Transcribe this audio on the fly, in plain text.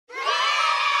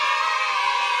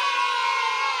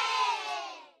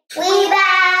We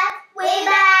back with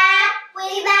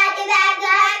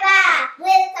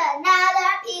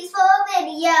another peaceful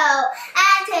video.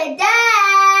 And today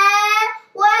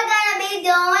we're gonna be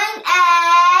doing a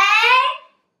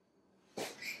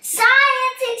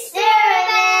science experiment.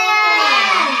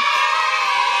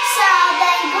 So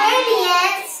the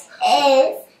ingredients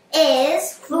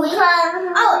is fruit.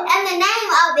 Oh, and the name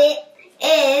of it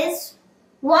is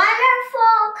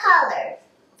Wonderful Colors.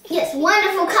 Yes,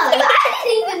 wonderful colors. I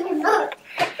didn't even remember.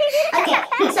 Okay,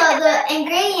 so the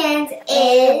ingredients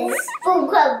is food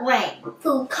coloring,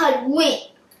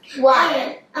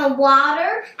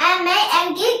 water,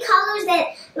 and get colors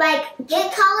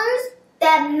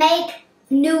that make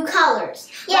new colors.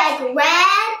 Yes. Like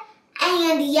red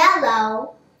and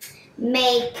yellow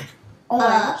make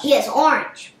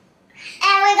orange.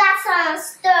 And we got some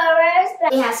stirrers.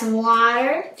 We have some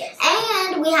water,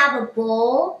 and we have a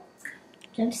bowl.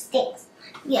 Some sticks.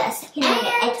 Yes.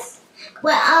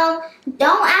 Well,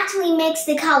 don't actually mix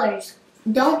the colors.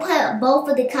 Don't put both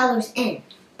of the colors in.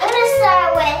 I'm gonna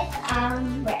start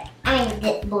with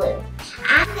red. Blue.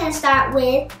 I'm gonna start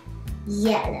with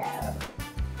yellow.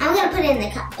 I'm gonna put it in the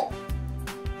cup.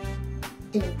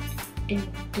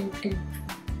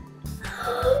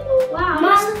 Wow.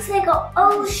 Mine looks like an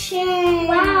ocean.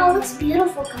 Wow, it looks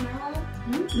beautiful, Camilla.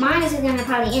 Mine is gonna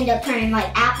probably end up turning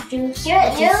like apple juice.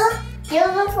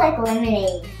 Yours looks like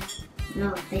lemonade.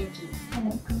 No, thank you.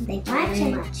 Thank you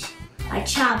very much. My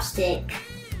chopstick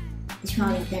is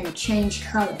probably gonna change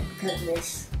color because of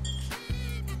this.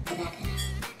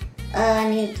 I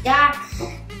need dark.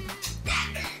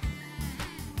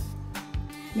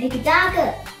 Make it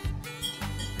darker.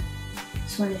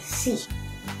 Just want to see.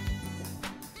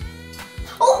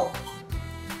 Oh!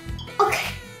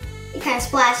 Okay. It kind of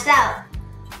splashed out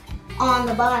on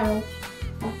the bottle.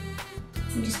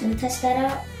 I'm just gonna test that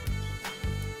out.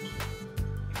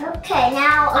 Okay,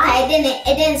 now it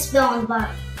didn't spill on the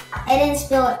bottom. It didn't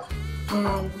spill it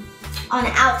on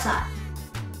the outside.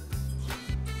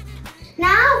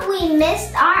 Now we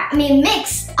mixed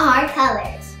our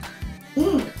colors.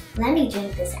 Let me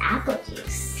drink this apple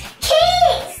juice.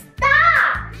 Qeez,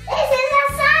 stop! This is a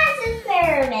science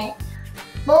experiment.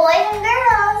 Boys and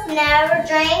girls never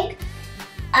drink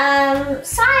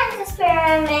science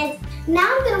experiments. Now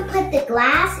I'm gonna put the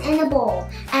glass in the bowl,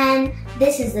 and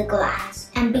this is the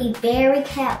glass, and be very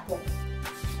careful.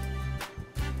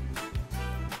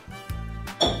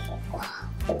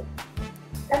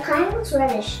 The kind looks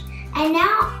reddish. And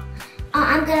now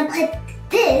I'm gonna put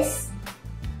this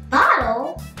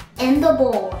bottle in the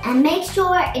bowl, and make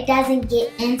sure it doesn't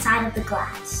get inside of the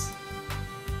glass.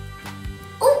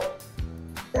 Ooh.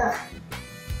 Ugh.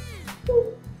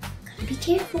 Ooh. Gotta be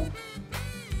careful.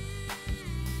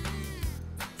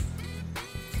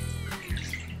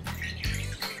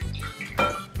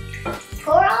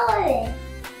 Pour all of it.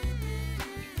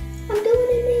 I'm doing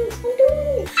it, Millz.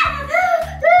 I'm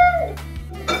doing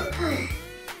it.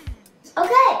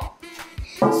 Okay.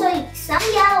 So some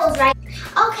yellows, right?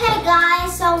 Okay, guys.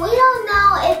 So we don't know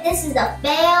if this is a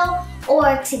fail or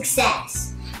a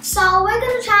success. So we're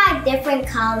gonna try a different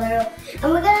color, and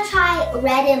we're gonna try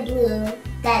red and blue.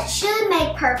 That should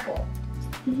make purple.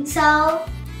 So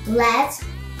let's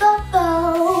go.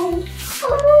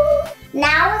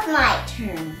 Now it's my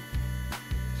turn.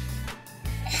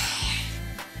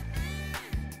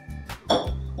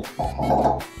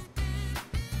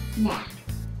 Now,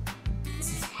 this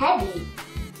is heavy.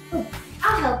 Ooh,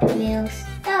 I'll help you, Millz.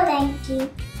 No, thank you.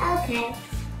 Okay.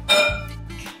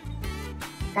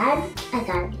 I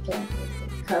gotta be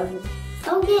careful.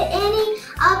 Don't get any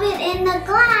of it in the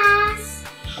glass.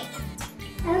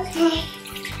 Okay.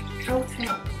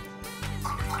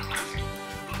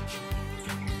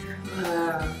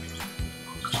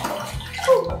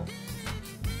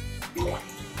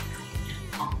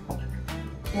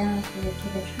 Now I'm going to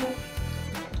give it a try.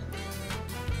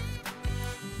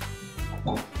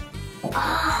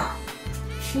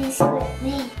 Let me see what it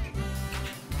made.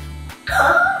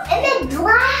 And it's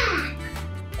black!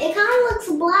 It kind of looks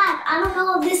black. I don't know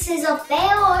if this is a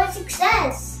fail or a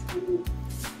success.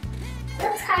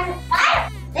 Looks kind of fire.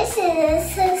 This is a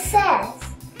success.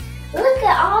 Look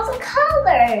at all the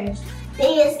colors.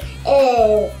 This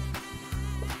is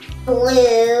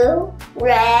blue,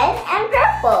 red, and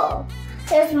purple.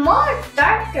 There's more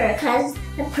darker because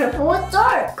the purple was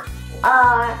dark.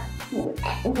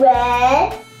 Red,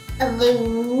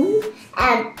 blue,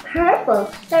 and purple.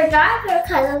 They're darker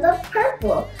because of the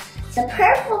purple. The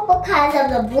purple because of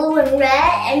the blue and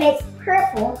red, and it's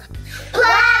purple.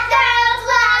 Black girls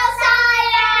love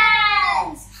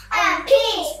science! And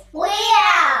peace, we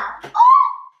out!